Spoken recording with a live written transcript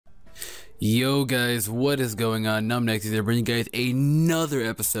Yo guys, what is going on? NumbNexus here, bringing you guys another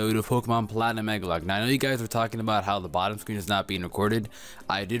episode of Pokemon Platinum Egglocke. Now I know you guys were talking about how the bottom screen is not being recorded.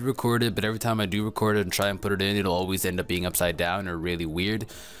 I did record it, but every time I do record it and try and put it in, it'll always end up being upside down or really weird.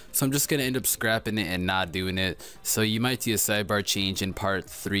 So I'm just gonna end up scrapping it and not doing it. So you might see a sidebar change in part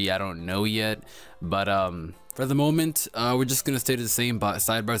 3, I don't know yet. But for the moment, we're just gonna stay to the same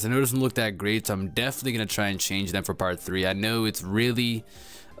sidebars. I know it doesn't look that great, so I'm definitely gonna try and change them for part 3. I know it's really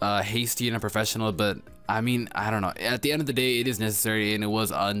hasty and unprofessional, but I mean, I don't know, at the end of the day it is necessary and it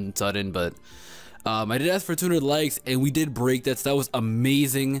was unsudden. But I did ask for 200 likes and we did break that, so that was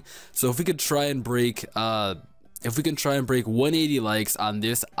amazing. So if we could try and break 180 likes on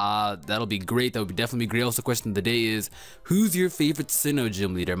this, that'll be great. That would definitely be great. Also, question of the day is, who's your favorite Sinnoh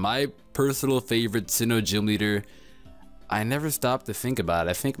gym leader? My personal favorite Sinnoh gym leader, I never stopped to think about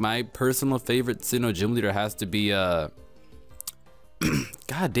it. I think my personal favorite Sinnoh gym leader has to be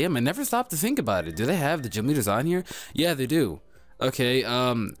God damn, I never stopped to think about it. Do they have the gym leaders on here? Yeah, they do. Okay,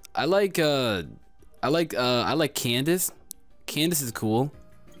 I like Candace. Candace is cool.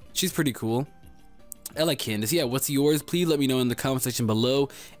 She's pretty cool. I like Candace. Yeah, what's yours? Please let me know in the comment section below.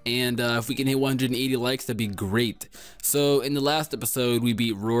 And if we can hit 180 likes, that'd be great. So in the last episode, we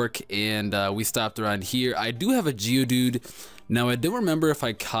beat Rourke and we stopped around here. I do have a Geodude. Now I don't remember if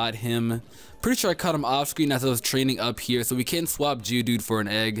I caught him. Pretty sure I caught him off screen as I was training up here. So we can swap Geodude for an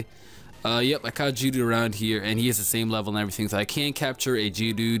egg. Yep, I caught Geodude around here and he is the same level and everything. So I can capture a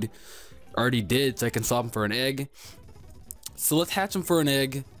Geodude. Already did, so I can swap him for an egg. So let's hatch him for an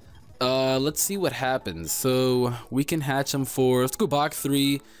egg. Let's see what happens. So we can hatch them for, let's go box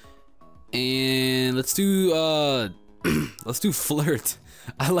 3 and let's do let's do Flirt.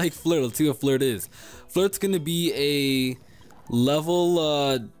 I like Flirt. Let's see what Flirt is. Flirt's gonna be a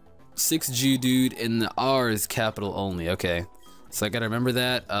level 6 Geodude and the R is capital only. Okay, so I gotta remember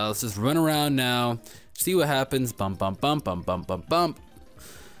that. Let's just run around now, see what happens. Bump bump bump bump bump bump bump.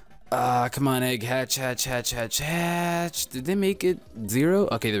 Come on, egg, hatch. Did they make it 0?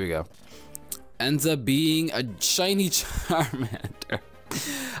 Okay, there we go. Ends up being a shiny Charmander.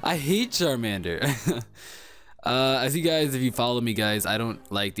 I hate Charmander. As you guys, if you follow me, guys, I don't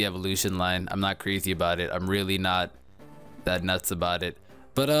like the evolution line. I'm not crazy about it. I'm really not that nuts about it.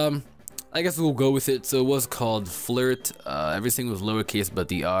 But I guess we'll go with it. So it was called Flirt. Everything was lowercase but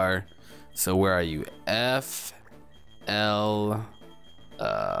the R. So where are you? F L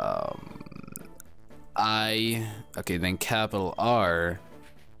I, okay, then capital R,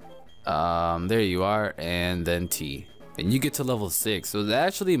 there you are, and then T, and you get to level 6. So that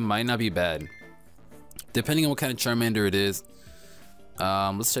actually might not be bad, depending on what kind of Charmander it is.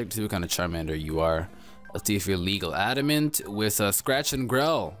 Let's check to see what kind of Charmander you are. Let's see if you're legal. Adamant with Scratch and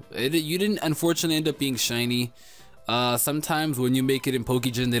Growl. You didn't unfortunately end up being shiny. Sometimes when you make it in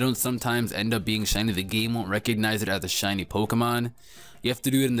Pokegen, they don't sometimes end up being shiny. The game won't recognize it as a shiny Pokemon. You have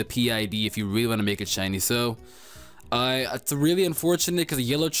to do it in the PID if you really want to make it shiny. So it's really unfortunate because a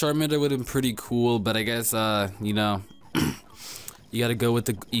yellow Charmander would have been pretty cool, but I guess you know, you gotta go with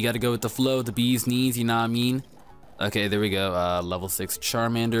the flow, the bee's knees, you know what I mean? Okay, there we go. Level 6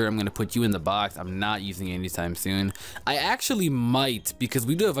 Charmander. I'm gonna put you in the box. I'm not using it anytime soon. I actually might, because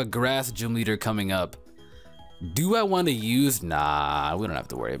we do have a grass gym leader coming up. Do I want to use? Nah, we don't have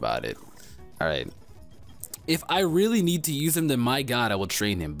to worry about it. All right. If I really need to use him, then my God, I will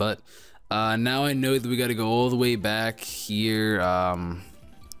train him. But now I know that we got to go all the way back here. And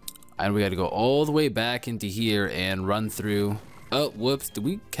we got to go all the way back into here and run through. Oh, whoops. Did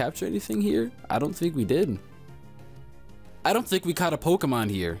we capture anything here? I don't think we did. I don't think we caught a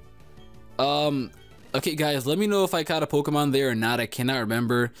Pokemon here. Okay, guys, let me know if I caught a Pokemon there or not. I cannot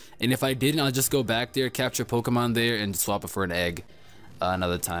remember. And if I didn't, I'll just go back there, capture Pokemon there, and swap it for an egg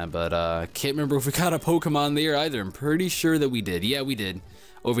another time. But can't remember if we caught a Pokemon there either. I'm pretty sure that we did. Yeah, we did.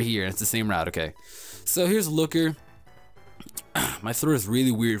 Over here. It's the same route. Okay. So here's Looker. My throat is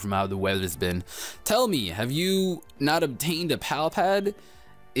really weird from how the weather's been. Tell me, have you not obtained a Palpad?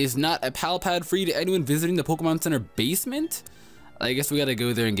 Is not a Palpad free to anyone visiting the Pokemon Center basement? I guess we gotta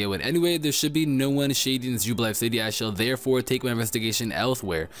go there and get one. Anyway, there should be no one shady in Jubilife City. I shall therefore take my investigation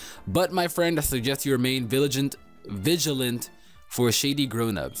elsewhere. But my friend, I suggest you remain vigilant for shady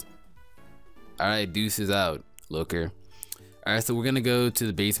grown-ups. Alright, deuces out, Looker. Alright, so we're gonna go to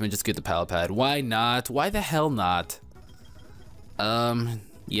the basement, just get the Palpad. Why not? Why the hell not?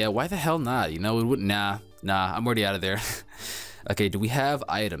 Yeah, why the hell not? You know, it wouldn't. Nah, I'm already out of there. Okay, do we have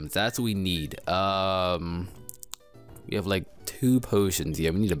items? That's what we need. We have like 2 potions.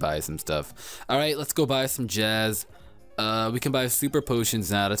 Yeah, we need to buy some stuff. All right, let's go buy some jazz. We can buy super potions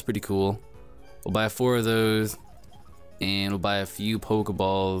now. That's pretty cool. We'll buy 4 of those. And we'll buy a few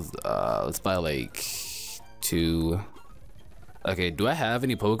Pokeballs. Let's buy like 2. Okay, do I have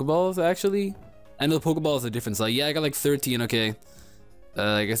any Pokeballs actually? I know the Pokeballs are different. So yeah, I got like 13. Okay.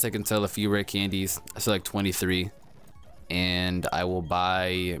 I guess I can sell a few rare candies. I sell like 23. And I will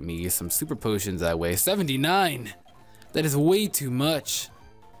buy me some super potions that way. 79! That is way too much.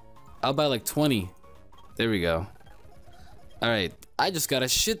 I'll buy like 20. There we go. Alright, I just got a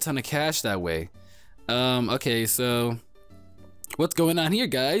shit ton of cash that way. Okay, so what's going on here,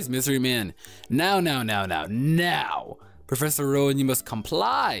 guys? Misery Man. Now. Professor Rowan, you must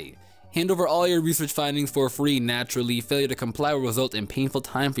comply. Hand over all your research findings for free. Naturally, failure to comply will result in painful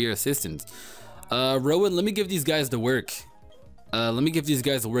time for your assistants. Rowan, let me give these guys the work.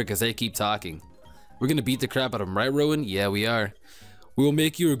 As they keep talking. We're gonna beat the crap out of them, right, Rowan? Yeah, we are. We will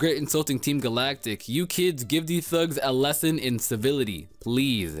make you regret insulting Team Galactic. You kids, give these thugs a lesson in civility,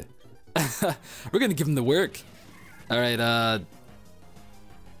 please. We're gonna give them the work. Alright, I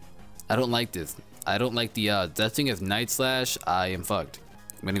don't like this. I don't like the odds. That thing is Night Slash. I am fucked.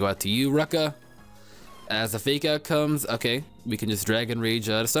 I'm gonna go out to you, Rucka. As the fake out comes, okay, we can just Dragon Rage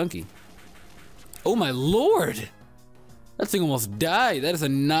to Sunky. Oh my lord! That thing almost died. That is a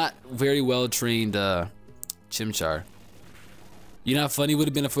not very well trained Chimchar. You know how funny it would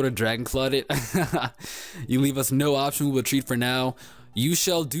have been if it would have Dragon Clawed it? You leave us no option, we will retreat for now. You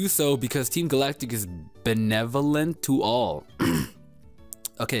shall do so because Team Galactic is benevolent to all.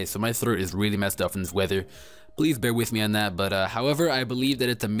 Okay, so my throat is really messed up from this weather. Please bear with me on that, but however, I believe that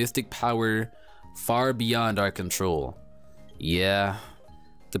it's a mystic power far beyond our control. Yeah.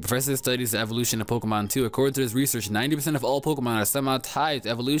 The professor studies the evolution of Pokemon too. According to his research, 90% of all Pokemon are somehow tied to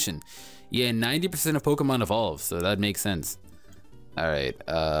evolution. Yeah, 90% of Pokemon evolve, so that makes sense. Alright,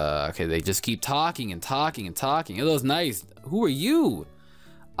 okay, they just keep talking and talking and talking. Oh, that was nice. Who are you?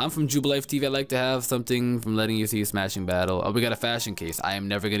 I'm from Jubilife TV. I'd like to have something from letting you see a smashing battle. Oh, we got a fashion case. I am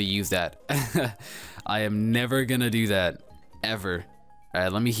never gonna use that. I am never gonna do that. Ever.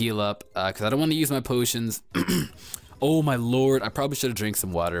 Alright, let me heal up, because I don't want to use my potions. Oh my lord, I probably should have drank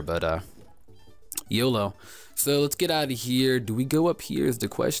some water, but YOLO. So let's get out of here. Do we go up here is the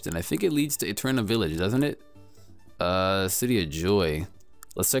question. I think it leads to Eterna Village, doesn't it? City of Joy.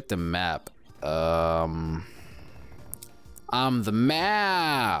 Let's check the map. The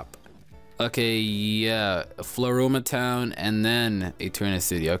map. Okay, yeah, Floroma Town and then Eterna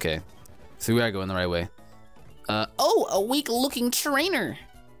City. Okay, so we are going the right way. Oh, a weak-looking trainer.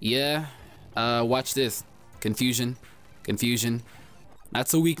 Yeah. Watch this. Confusion. Not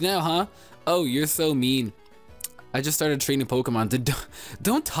so weak now, huh? Oh, you're so mean. I just started training Pokemon.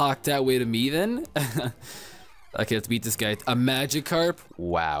 Don't talk that way to me then. Okay, let's beat this guy. A Magikarp?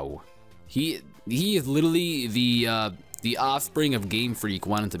 Wow. He is literally the offspring of Game Freak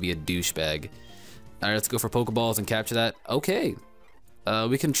wanting to be a douchebag. Alright, let's go for Pokeballs and capture that. Okay.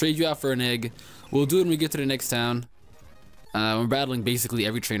 We can trade you out for an egg. We'll do it when we get to the next town. We're battling basically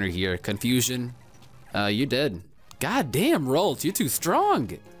every trainer here. Confusion. You're dead. God damn, Rolt, you're too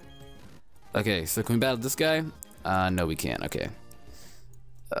strong. Okay, so can we battle this guy? No, we can't. Okay.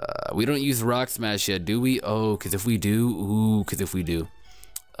 We don't use Rock Smash yet, do we? Oh, because if we do, do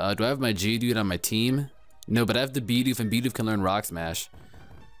I have my Geodude on my team? No, but I have the Bidoof, and Bidoof can learn Rock Smash.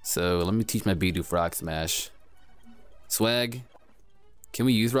 So let me teach my Bidoof Rock Smash. Swag. Can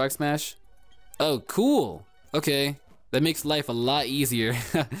we use Rock Smash? Oh, cool. Okay, that makes life a lot easier.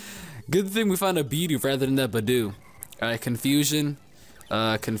 Good thing we found a Bidoof rather than that Badoo. Alright, Confusion.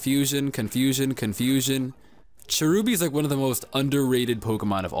 Confusion. Cherubi is like one of the most underrated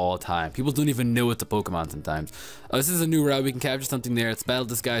Pokemon of all time. People don't even know it's a Pokemon sometimes. This is a new route. We can capture something there. Let's battle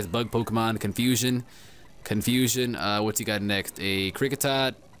this guy's bug Pokemon. Confusion. What's he got next? A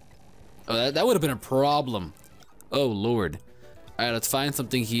Kricketot. Oh, that would have been a problem. Oh, Lord. Alright, let's find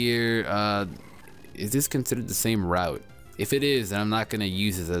something here. Is this considered the same route? If it is, then I'm not going to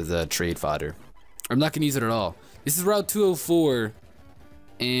use this as a trade fodder. I'm not going to use it at all. This is Route 204.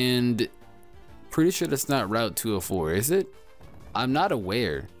 And pretty sure that's not Route 204, is it? I'm not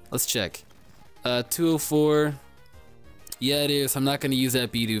aware. Let's check. 204. Yeah, it is. I'm not going to use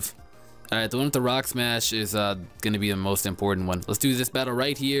that Bidoof. Alright, the one with the Rock Smash is going to be the most important one. Let's do this battle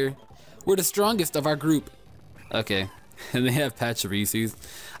right here. We're the strongest of our group. Okay. And they have Pachirisus.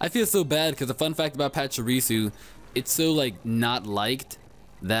 I feel so bad because the fun fact about Pachirisu, it's so like not liked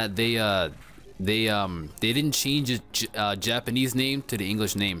that they didn't change its Japanese name to the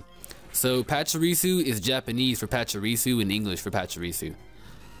English name. So Pachirisu is Japanese for Pachirisu and English for Pachirisu.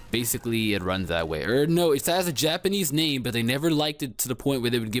 Basically, it runs that way. Or no, it has a Japanese name, but they never liked it to the point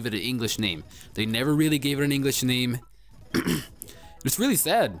where they would give it an English name. They never really gave it an English name. It's really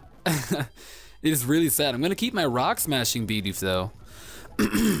sad. It is really sad. I'm gonna keep my rock smashing Bidoof though.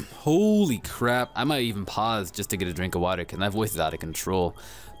 Holy crap. I might even pause just to get a drink of water because my voice is out of control.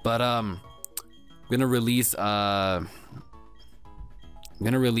 But I'm gonna release one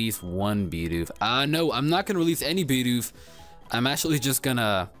Bidoof. No, I'm not gonna release any Bidoof. I'm actually just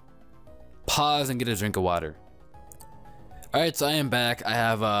gonna pause and get a drink of water. Alright, so I am back. I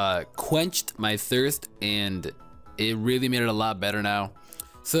have quenched my thirst and it really made it a lot better now.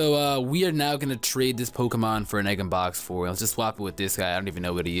 So we are now gonna trade this Pokemon for an egg and box for. Let's just swap it with this guy. I don't even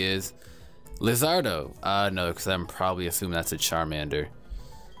know what he is. Lizardo. No, because I'm probably assuming that's a Charmander.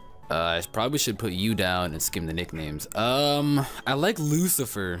 I probably should put you down and skim the nicknames. I like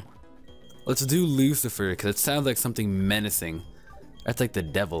Lucifer. Let's do Lucifer because it sounds like something menacing. That's like the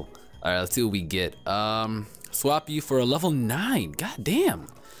devil. All right, let's see what we get. Swap you for a level 9. God damn.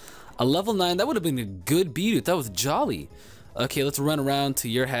 A level 9, that would have been a good beat. That was jolly. Okay, let's run around to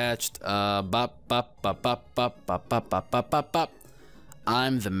your hatched. Bop, bop, bop, bop, bop, bop, bop, bop, bop, bop, bop.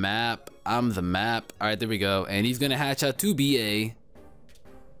 I'm the map. I'm the map. All right, there we go. And he's gonna hatch out to be a.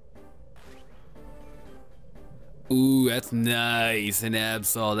 Ooh, that's nice. An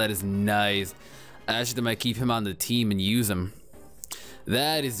Absol, that is nice. I actually might keep him on the team and use him.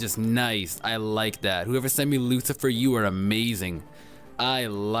 That is just nice. I like that. Whoever sent me Lucifer, you are amazing. I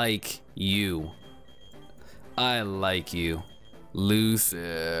like you. I like you.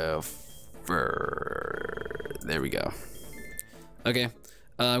 Lucifer. There we go. Okay.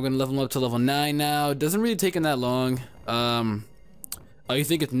 I'm gonna level him up to level 9 now. Doesn't really take him that long. Oh, you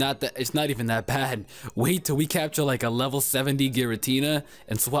think it's not even that bad. Wait till we capture like a level 70 Giratina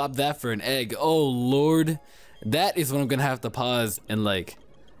and swap that for an egg. Oh lord. That is when I'm gonna have to pause and like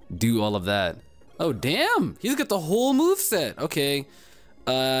do all of that. Oh damn, he's got the whole moveset. Okay.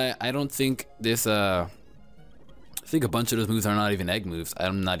 I don't think this I think a bunch of those moves are not even egg moves.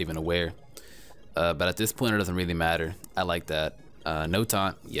 I'm not even aware. But at this point it doesn't really matter. I like that. No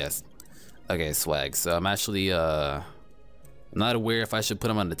taunt, yes. Okay, swag. So I'm actually I'm not aware if I should put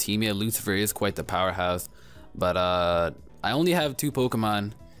him on the team yet. Lucifer is quite the powerhouse, but I only have 2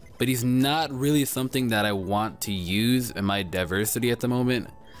 Pokemon, but he's not really something that I want to use in my diversity at the moment.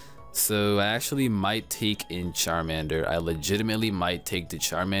 So I actually might take in Charmander. I legitimately might take the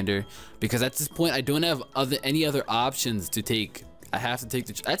Charmander because at this point I don't have any other options to take. I have to take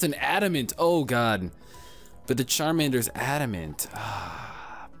the. That's an Adamant. Oh god, but the Charmander's Adamant.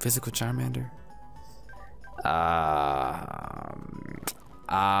 Physical Charmander.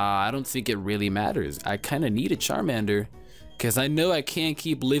 I don't think it really matters. I kind of need a Charmander because I know I can't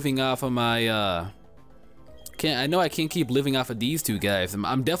keep living off of my I know I can't keep living off of these 2 guys.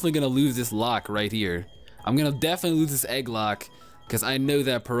 I'm definitely gonna lose this lock right here. I'm gonna definitely lose this Egglocke because I know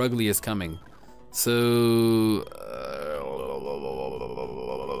that Purugly is coming. So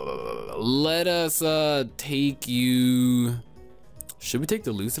let us take you. Should we take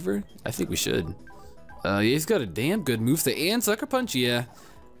the Lucifer? I think we should. Yeah, he's got a damn good moveset and Sucker Punch, yeah.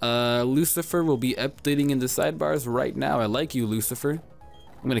 Lucifer will be updating in the sidebars right now. I like you, Lucifer.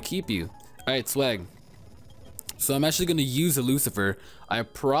 I'm gonna keep you. Alright, swag. So I'm actually gonna use a Lucifer. I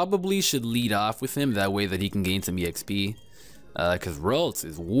probably should lead off with him, that way that he can gain some EXP. Cause Ralts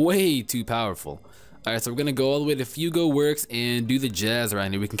is way too powerful. Alright, so we're gonna go all the way to Fugo Works and do the jazz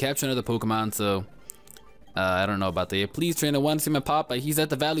around here. We can capture another Pokemon, so I don't know about that. Please, trainer, want to see my Papa? He's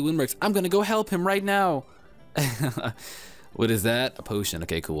at the Valley Windworks. I'm gonna go help him right now. What is that? A potion.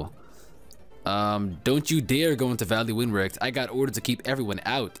 Okay, cool. Don't you dare go into Valley Windworks. I got orders to keep everyone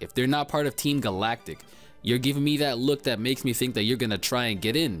out. If they're not part of Team Galactic, you're giving me that look that makes me think that you're gonna try and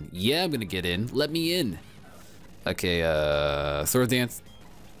get in. Yeah, I'm gonna get in. Let me in. Okay, Sword Dance.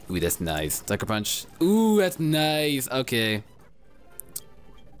 Ooh, that's nice. Sucker Punch. Ooh, that's nice. Okay.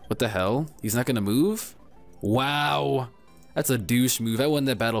 What the hell? He's not gonna move? Wow, that's a douche move. I won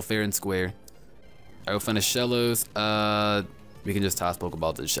that battle fair and square. I will finish Shellos. We can just toss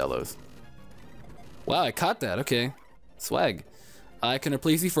Pokeball to the Shellos. Wow, I caught that. Okay, swag. I can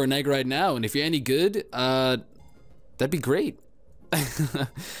replace you for an egg right now, and if you're any good, that'd be great.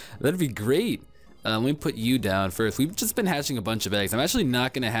 That'd be great. Let me put you down first. We've just been hatching a bunch of eggs. I'm actually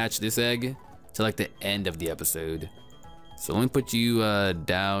not gonna hatch this egg till like the end of the episode. So let me put you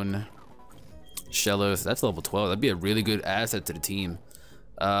down. Shellos, that's level 12. That'd be a really good asset to the team.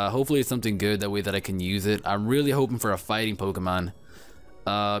 Hopefully it's something good, that way that I can use it. I'm really hoping for a fighting Pokemon.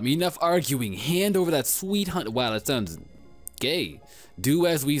 Enough arguing. Hand over that sweet hunt. Wow, that sounds gay. Do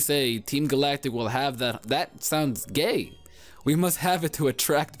as we say. Team Galactic will have that. That sounds gay. We must have it to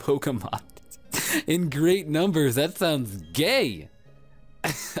attract Pokemon in great numbers. That sounds gay.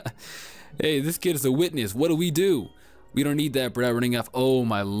 Hey, this kid is a witness. What do? We don't need that, Brad. Running off. Oh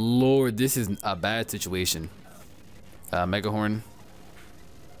my lord, this is a bad situation. Mega Horn.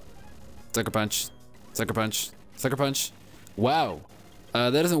 Sucker Punch. Sucker Punch. Sucker Punch. Wow.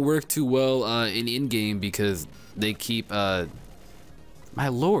 That doesn't work too well in-game because they keep... my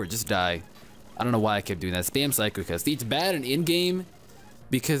lord, just die. I don't know why I kept doing that. Spam Psycho Cut. See, it's bad in-game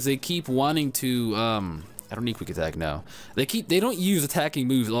because they keep wanting to... I don't need Quick Attack now. They don't use attacking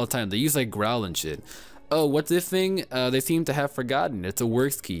moves all the time. They use like Growl and shit. Oh, what's this thing? They seem to have forgotten. It's a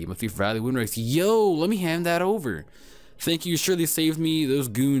works key. Must be for Valley Windworks. Yo, let me hand that over. Thank you. Surely saved me. Those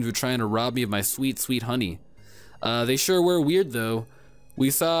goons were trying to rob me of my sweet, sweet honey. They sure were weird though. We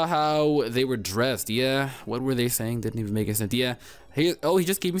saw how they were dressed. Yeah. What were they saying? Didn't even make any sense. Yeah. He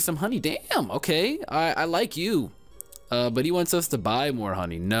just gave me some honey. Damn. Okay. I like you. But he wants us to buy more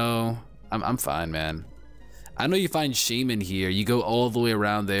honey. No, I'm fine, man. I know you find Shaman here. You go all the way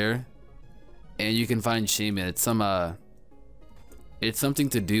around there. And you can find Shaman. It's something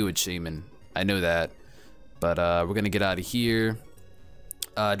to do with Shaman. I know that. But we're gonna get out of here.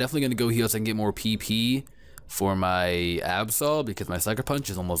 Definitely gonna go heal so I can get more PP for my Absol because my Sucker Punch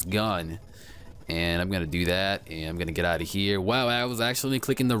is almost gone. And I'm gonna do that and I'm gonna get out of here. Wow, I was actually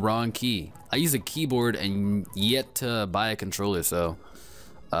clicking the wrong key. I use a keyboard and yet to buy a controller, so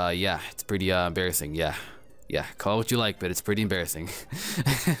yeah, it's pretty embarrassing. Yeah, call it what you like, but it's pretty embarrassing.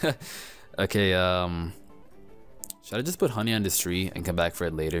 Okay, should I just put honey on this tree and come back for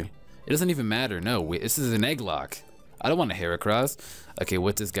it later? It doesn't even matter. No, wait, this is an Egglocke. I don't want a Heracross. Okay,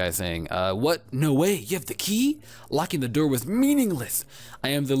 what's this guy saying? What? No way, you have the key? Locking the door was meaningless. I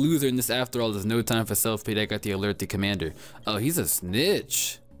am the loser in this after all. There's no time for self-pity. I got the alert, the commander. Oh, he's a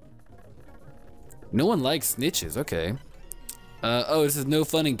snitch. No one likes snitches, okay. Oh, this is no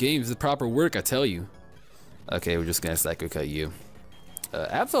fun in games. This is proper work, I tell you. Okay, we're just gonna Psycho Cut you.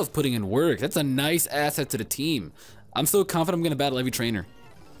 Absol's putting in work. That's a nice asset to the team. I'm so confident I'm gonna battle every trainer.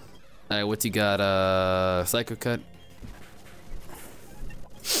 Alright, what's he got? Psycho Cut.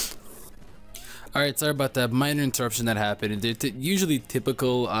 Alright, sorry about that minor interruption that happened. They're usually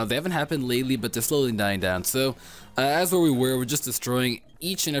typical. They haven't happened lately, but they're slowly dying down. So, as where we were, we're just destroying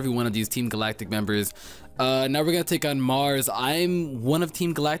each and every one of these Team Galactic members. Now we're gonna take on Mars. I'm one of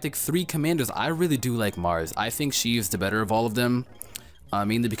Team Galactic 3 commanders. I really do like Mars. I think she's the better of all of them.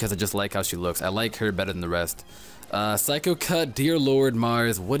 Mainly because I just like how she looks. I like her better than the rest. Psycho Cut, dear Lord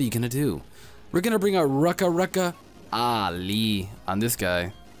Mars, what are you gonna do? We're gonna bring out Rucka Ali on this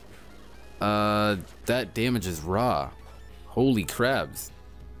guy. That damage is raw. Holy crabs.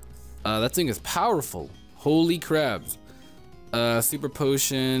 That thing is powerful. Holy crabs. Super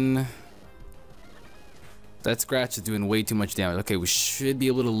Potion. That Scratch is doing way too much damage. Okay, we should be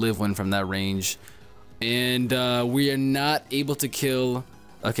able to live one from that range. And we are not able to kill.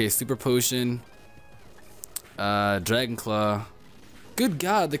 Okay, Super Potion. Dragon Claw. Good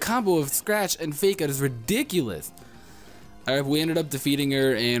God, the combo of Scratch and Fake Out is ridiculous. Alright, we ended up defeating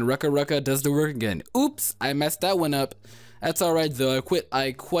her, and Rucka does the work again. Oops, I messed that one up. That's alright though,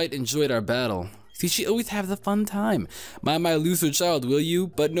 I quite enjoyed our battle. See, she always has a fun time. My loser child, will you?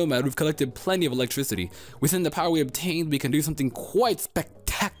 But no matter, we've collected plenty of electricity. Within the power we obtained, we can do something quite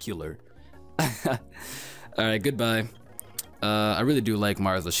spectacular. Alright, goodbye. I really do like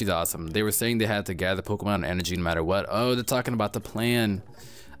Mars though, she's awesome. They were saying they had to gather Pokemon and energy no matter what. Oh, they're talking about the plan.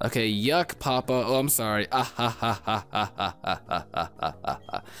 Okay, yuck, Papa. Oh, I'm sorry.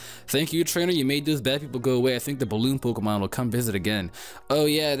 Thank you, trainer. You made those bad people go away. I think the balloon Pokemon will come visit again. Oh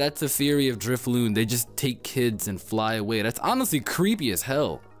yeah, that's the theory of Drifloon. They just take kids and fly away. That's honestly creepy as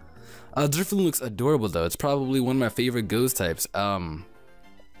hell. Drifloon looks adorable though. It's probably one of my favorite ghost types.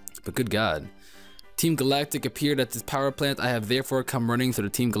 But good God. Team Galactic appeared at this power plant. I have therefore come running to the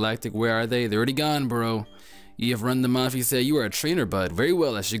Team Galactic. Where are they? They're already gone, bro. You have run them off. You say you are a trainer, bud. Very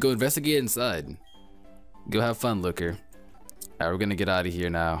well. I should go investigate inside. Go have fun, Looker. Alright, we're gonna get out of here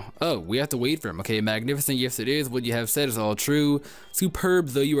now. Oh, we have to wait for him. Okay, magnificent. Yes, it is. What you have said is all true. Superb.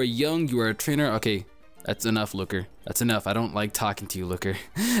 Though you are young, you are a trainer. Okay, that's enough, Looker. That's enough. I don't like talking to you, Looker.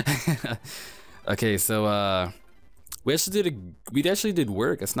 Okay, so we actually did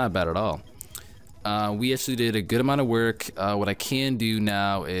work. That's not bad at all. We actually did a good amount of work. What I can do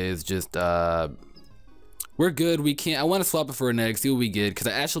now is just we're good. We can't. I want to swap it for an egg, see what we get, because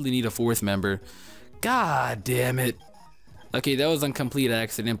I actually need a 4th member. God damn it. Okay, that was a complete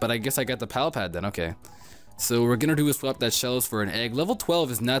accident, but I guess I got the pal pad then. Okay, so we're gonna do is swap that shells for an egg. Level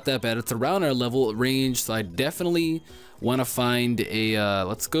 12 is not that bad. It's around our level range, so I definitely want to find a.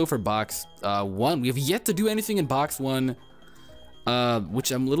 Let's go for box 1. We have yet to do anything in box 1, which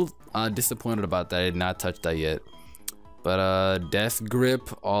I'm a little disappointed about that. I did not touch that yet. But Death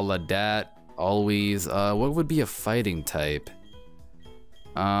Grip, all of that. always. What would be a fighting type?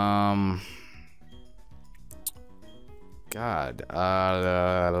 God.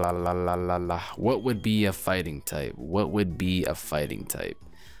 What would be a fighting type? What would be a fighting type?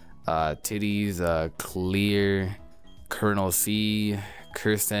 Titties, clear, Colonel C,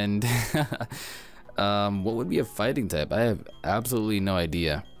 Cursend. What would be a fighting type? I have absolutely no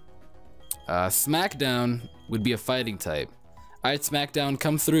idea. Smackdown would be a fighting type. Alright, Smackdown,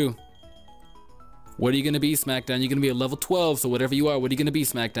 come through. What are you gonna be, Smackdown? You're gonna be a level 12, so whatever you are, what are you gonna be,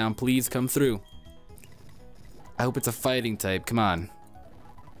 Smackdown? Please come through. I hope it's a fighting type. Come on.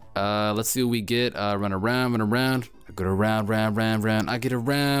 Let's see what we get. Run around, run around. I go around, round, round, round. I get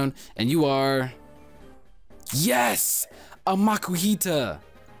around, and you are... Yes! A Makuhita!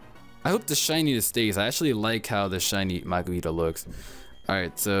 I hope the shininess stays. I actually like how the shiny Makuhita looks.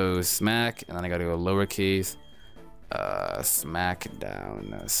 Alright, so smack, and then I gotta go lowercase. Smack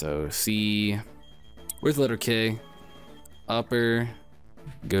down. So C. Where's the letter K? Upper.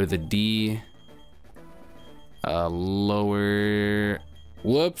 Go to the D. Lower.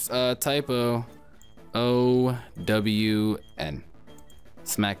 Whoops, typo. O W N.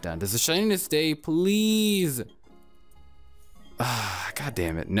 Smackdown. Does the shininess stay, please? God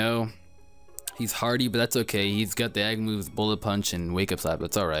damn it. No. He's hardy, but that's okay. He's got the ag moves, bullet punch, and wake up slap.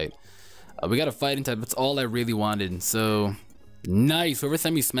 That's alright. We got a fighting type. That's all I really wanted. So nice. Whoever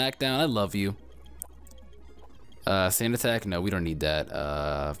sent me Smackdown, I love you. Sand attack. No, we don't need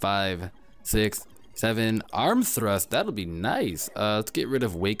that. 5, 6, 7. Arm thrust. That'll be nice. Let's get rid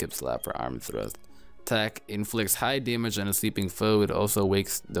of wake up slap for arm thrust. Attack inflicts high damage on a sleeping foe. It also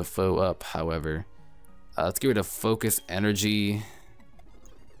wakes the foe up, however. Let's get rid of focus energy.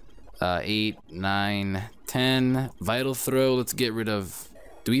 8, 9, 10. Vital throw. Let's get rid of...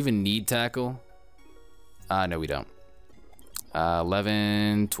 Do we even need tackle? No, we don't.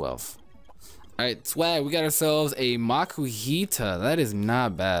 11, 12. Alright, swag. We got ourselves a Makuhita. That is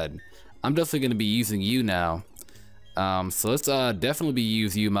not bad. I'm definitely going to be using you now. So let's definitely be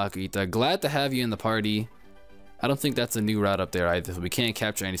use you, Makuhita. Glad to have you in the party. I don't think that's a new route up there either, so we can't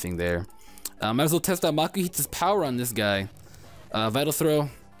capture anything there. Might as well test out Makuhita's power on this guy. Vital throw.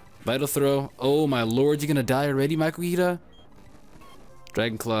 Vital throw. Oh my lord, you're gonna die already, Makuhita?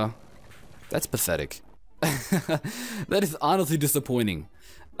 Dragon Claw. That's pathetic. That is honestly disappointing.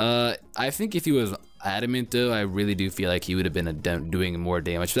 I think if he was adamant though, I really do feel like he would have been doing more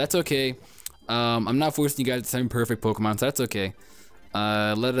damage. But that's okay. I'm not forcing you guys to send perfect Pokemon, so that's okay.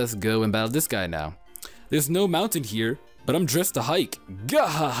 Let us go and battle this guy now. There's no mountain here, but I'm dressed to hike.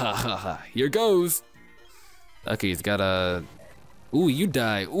 Gahahaha. Here goes. Okay, he's got a... Ooh, you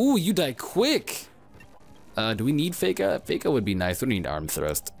die. Ooh, you die quick. Do we need Fake Out? Fake Out would be nice. We don't need Arm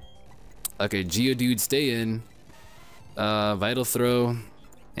Thrust. Okay, Geodude, stay in. Vital Throw,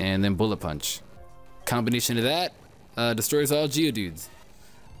 and then Bullet Punch. Combination of that destroys all Geodudes.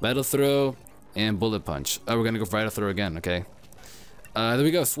 Vital Throw and Bullet Punch. Oh, we're gonna go for Vital Throw again. Okay. There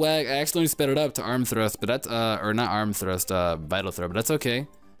we go. Swag. I actually sped it up to Arm Thrust, but that's or not Arm Thrust. Vital Throw, but that's okay.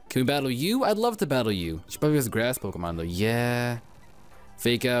 Can we battle you? I'd love to battle you. She probably has a grass Pokemon though. Yeah.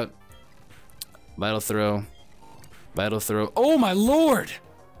 Fake Out. Vital Throw. Vital Throw. Oh my lord!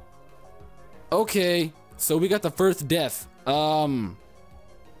 Okay, so we got the first death. Faggot.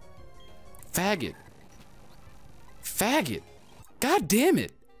 Faggot. God damn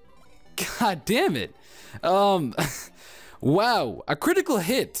it. God damn it. Wow, a critical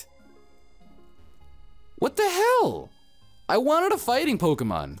hit. What the hell? I wanted a fighting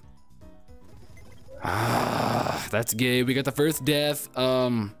Pokemon. Ah, that's gay. We got the first death.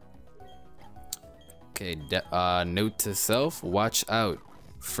 Okay, note to self, watch out.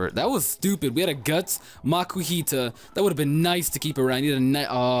 That was stupid. We had a Guts Makuhita. That would have been nice to keep around. You need a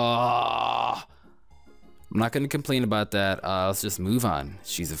I'm not gonna complain about that. Let's just move on.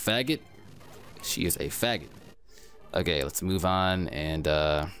 She's a faggot. She is a faggot. Okay, let's move on. And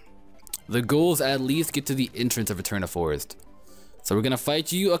the goal is at least get to the entrance of Eterna Forest. So we're gonna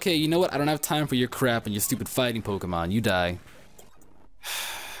fight you. Okay, you know what? I don't have time for your crap and your stupid fighting Pokemon. You die.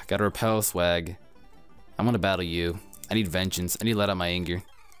 Gotta repel, swag. I'm gonna battle you. I need vengeance. I need to let out my anger.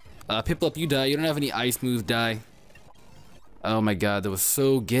 Piplup, you die. You don't have any ice moves, die. Oh my god, that was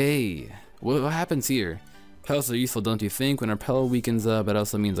so gay. What happens here? Repels are useful, don't you think? When our repel weakens up, it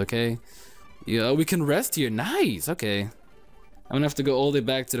also means okay. Yeah, we can rest here. Nice, okay. I'm gonna have to go all the way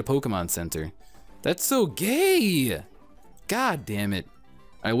back to the Pokemon Center. That's so gay! God damn it.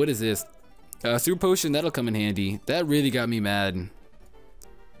 Alright, what is this? Super Potion, that'll come in handy. That really got me mad.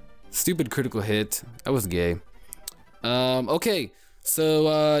 Stupid critical hit. That was gay. Okay,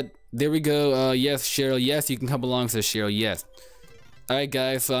 so there we go. Yes, Cheryl, yes, you can come along, says Cheryl, yes. Alright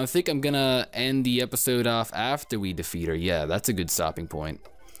guys, so I think I'm gonna end the episode off after we defeat her. Yeah, that's a good stopping point.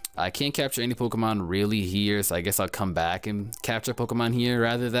 I can't capture any Pokemon really here, so I guess I'll come back and capture Pokemon here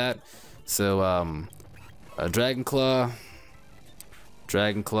rather than that. So, Dragon Claw.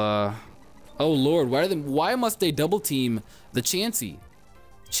 Oh lord, why must they double team the Chansey?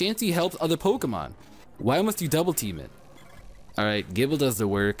 Chansey helps other Pokemon. Why must you double team it? Alright, Gibble does the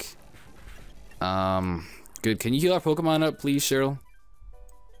work. Good. Can you heal our Pokemon up, please, Cheryl?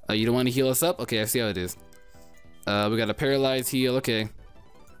 You don't want to heal us up? Okay, I see how it is. We got a Paralyze heal. Okay.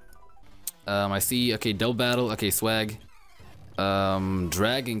 I see. Okay, Double Battle. Okay, Swag.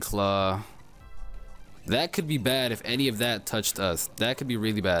 Dragon Claw. That could be bad if any of that touched us. That could be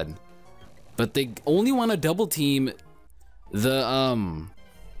really bad. But they only want to double team the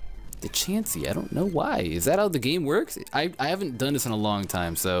Chansey. I don't know why. Is that how the game works? I haven't done this in a long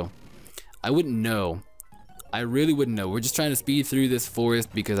time, so I wouldn't know. I really wouldn't know. We're just trying to speed through this forest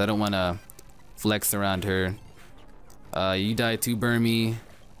because I don't want to flex around her. You die too, Burmy.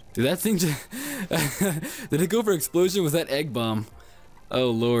 Did that thing just... Did it go for explosion? Was that Egg Bomb? Oh,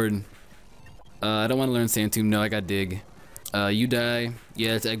 Lord. I don't want to learn Sand Tomb. No, I got Dig. You die.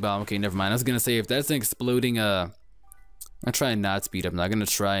 Yeah, it's Egg Bomb. Okay, never mind. I was going to say, if that's an exploding... I'm going to try and not speed up. I'm not going to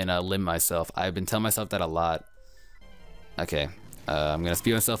try and limit myself. I've been telling myself that a lot. Okay. I'm going to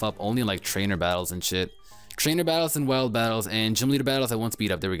speed myself up only in, like, trainer battles and shit. Trainer battles and wild battles and gym leader battles I won't speed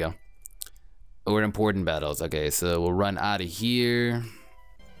up. There we go. Or important battles. Okay, so we'll run out of here.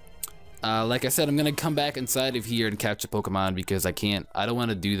 Like I said, I'm gonna come back inside of here and capture Pokemon because I don't want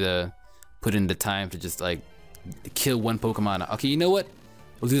to do the put in the time to just like kill one Pokemon. Okay, you know what?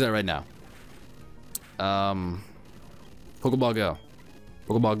 We'll do that right now. Pokeball go.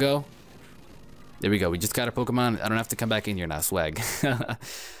 Pokeball go. There we go. We just got a Pokemon. I don't have to come back in here now. Swag.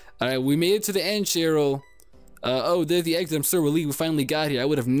 Alright, we made it to the end, Cheryl. Oh, there's the exit. I'm so relieved we finally got here. I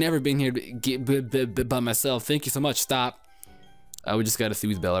would have never been here by myself. Thank you so much. Stop. We just got a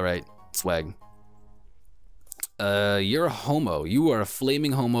Soothe Bell. Alright. Swag. You're a homo. You are a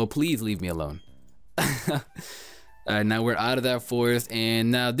flaming homo. Please leave me alone. Alright, now we're out of that forest. And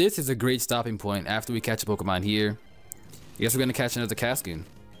now this is a great stopping point after we catch a Pokemon here. I guess we're going to catch another Cascoon.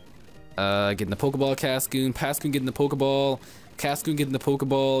 Get in the Pokeball, Cascoon. Pascoon, get in the Pokeball. Cascoon, get in the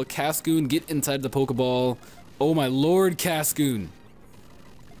Pokeball. Cascoon, get inside the Pokeball. Oh my lord, Cascoon.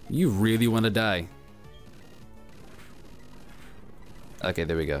 You really want to die. Okay,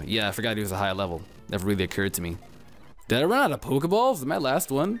 there we go. Yeah, I forgot he was a high level. Never really occurred to me. Did I run out of Pokeballs? My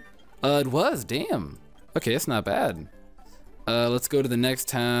last one? It was. Damn. Okay, that's not bad. Let's go to the next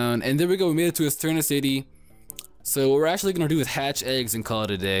town. And there we go. We made it to Eterna City. So what we're actually going to do is hatch eggs and call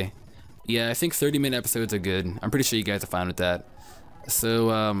it a day. Yeah, I think 30-minute episodes are good. I'm pretty sure you guys are fine with that.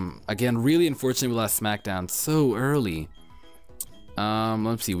 So, again, really unfortunate we lost SmackDown so early.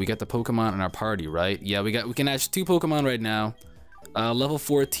 Let's see. We got the Pokemon in our party, right? Yeah, we can hatch 2 Pokemon right now. Level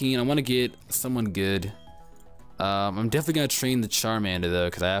 14. I want to get someone good. I'm definitely going to train the Charmander, though,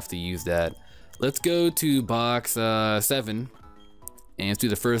 because I have to use that. Let's go to box 7. And let's do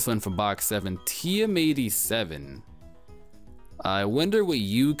the first one from box 7. TM87. I wonder what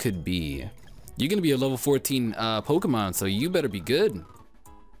you could be. You're going to be a level 14 Pokemon, so you better be good.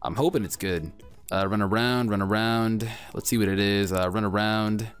 I'm hoping it's good. Run around, run around. Let's see what it is. Run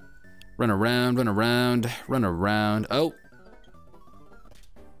around. Run around, run around, run around. Oh.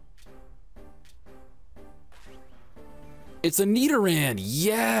 It's a Nidoran.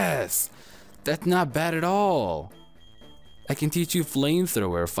 Yes. That's not bad at all. I can teach you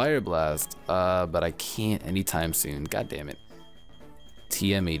Flamethrower, Fire Blast, but I can't anytime soon. God damn it.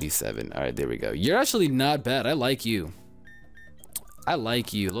 TM87. All right, there we go. You're actually not bad. I like you. I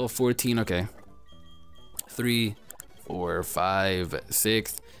like you. Level 14. Okay. 3, 4, 5,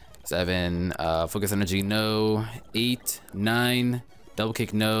 6, 7. Focus energy. No. 8, 9. Double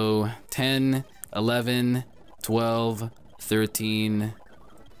kick. No. 10, 11, 12, 13.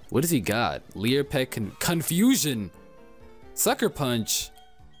 What does he got? Leer Peck Confusion. Sucker Punch.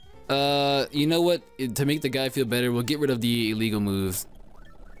 You know what? To make the guy feel better, we'll get rid of the illegal moves.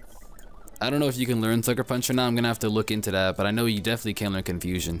 I don't know if you can learn Sucker Punch or not. I'm gonna have to look into that, but I know you definitely can learn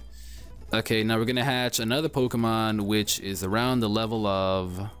Confusion. Okay, now we're gonna hatch another Pokemon, which is around the level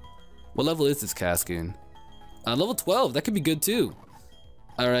of... What level is this Cascoon? Level 12. That could be good too.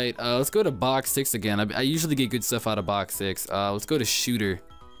 All right, let's go to box 6 again. I usually get good stuff out of box 6. Let's go to Shooter.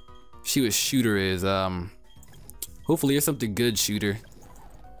 See what Shooter is. Hopefully there's something good, Shooter.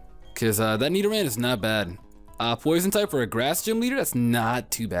 Cause that Nidoran is not bad. Poison type for a grass gym leader, that's not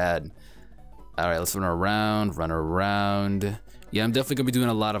too bad. Alright, let's run around, run around. Yeah, I'm definitely gonna be doing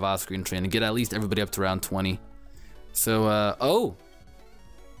a lot of off-screen training. Get at least everybody up to round 20. So, oh,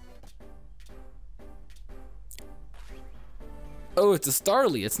 Oh, it's a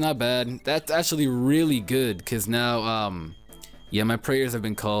Starly. It's not bad. That's actually really good because now, yeah, my prayers have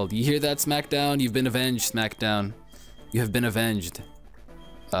been called. You hear that, SmackDown? You've been avenged, SmackDown. You have been avenged.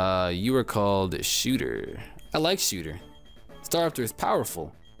 You were called Shooter. I like Shooter. Staraptor is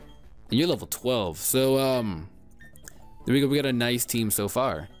powerful. And you're level 12. So, there we go. We got a nice team so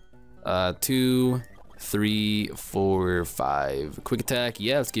far. 2, 3, 4, 5. Quick attack.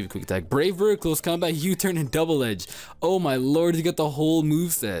 Yeah, let's give you quick attack. Braver, close combat, U-turn, and double edge. Oh my lord, you got the whole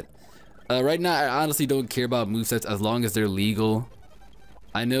moveset. Right now, I honestly don't care about movesets as long as they're legal.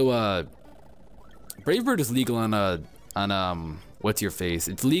 I know, Brave Bird is legal on what's your face?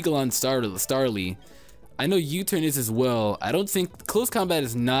 It's legal on Starly. I know U-turn is as well. I don't think close combat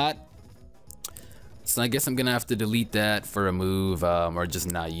is not. So I guess I'm gonna have to delete that for a move, or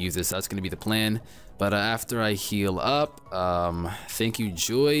just not use it. So that's gonna be the plan. But after I heal up, thank you,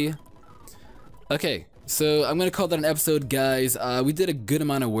 Joy. Okay. So I'm gonna call that an episode, guys. We did a good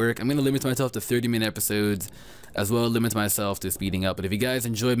amount of work. I'm gonna limit myself to 30-minute episodes, as well as limit myself to speeding up. But if you guys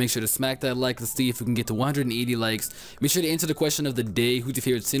enjoyed, make sure to smack that like. Let's see if we can get to 180 likes. Make sure to answer the question of the day. Who's your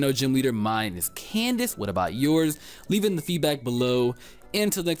favorite Sinnoh gym leader? Mine is Candace. What about yours? Leave it in the feedback below. And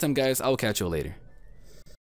until next time, guys, I will catch you later.